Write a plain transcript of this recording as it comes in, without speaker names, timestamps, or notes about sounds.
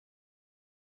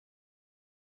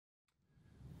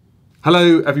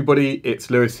Hello everybody, it's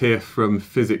Lewis here from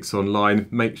Physics Online.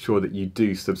 Make sure that you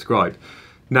do subscribe.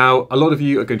 Now, a lot of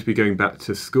you are going to be going back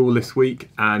to school this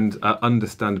week and are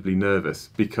understandably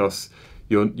nervous because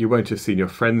you won't have seen your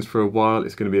friends for a while.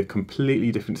 It's going to be a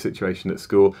completely different situation at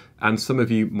school, and some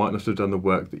of you might not have done the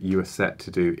work that you were set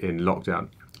to do in lockdown.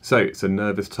 So it's a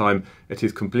nervous time. It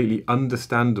is completely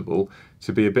understandable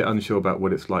to be a bit unsure about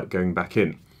what it's like going back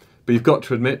in. But you've got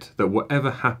to admit that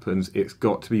whatever happens, it's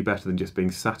got to be better than just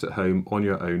being sat at home on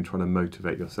your own trying to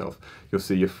motivate yourself. You'll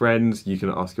see your friends, you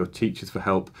can ask your teachers for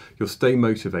help, you'll stay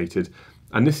motivated.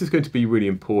 And this is going to be really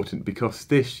important because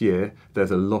this year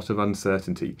there's a lot of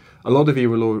uncertainty. A lot of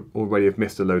you will already have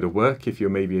missed a load of work. If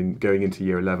you're maybe going into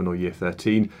year 11 or year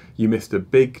 13, you missed a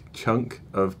big chunk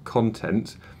of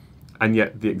content, and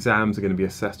yet the exams are going to be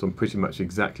assessed on pretty much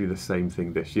exactly the same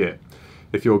thing this year.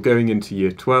 If you're going into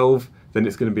year 12, then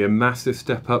it's going to be a massive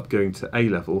step up going to A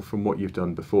level from what you've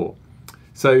done before.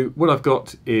 So what I've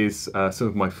got is some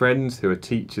of my friends who are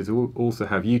teachers who also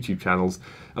have YouTube channels,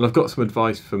 and I've got some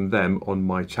advice from them on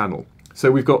my channel. So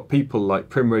we've got people like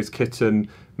Primrose Kitten,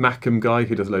 Macam Guy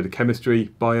who does a load of chemistry,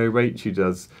 BioRach who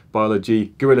does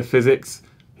biology, Gorilla Physics,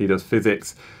 he does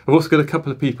physics. I've also got a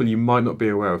couple of people you might not be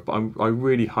aware of, but I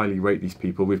really highly rate these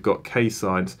people. We've got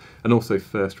K-Science and also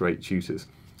first-rate tutors.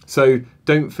 So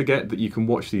don't forget that you can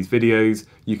watch these videos,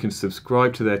 you can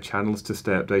subscribe to their channels to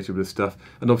stay updated with this stuff,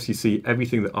 and obviously see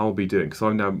everything that I'll be doing, because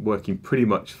I'm now working pretty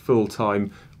much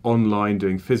full-time online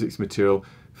doing physics material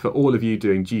for all of you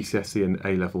doing GCSE and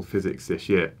A-level physics this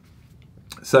year.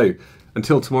 So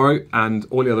until tomorrow and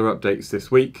all the other updates this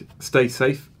week, stay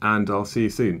safe and I'll see you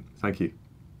soon. Thank you.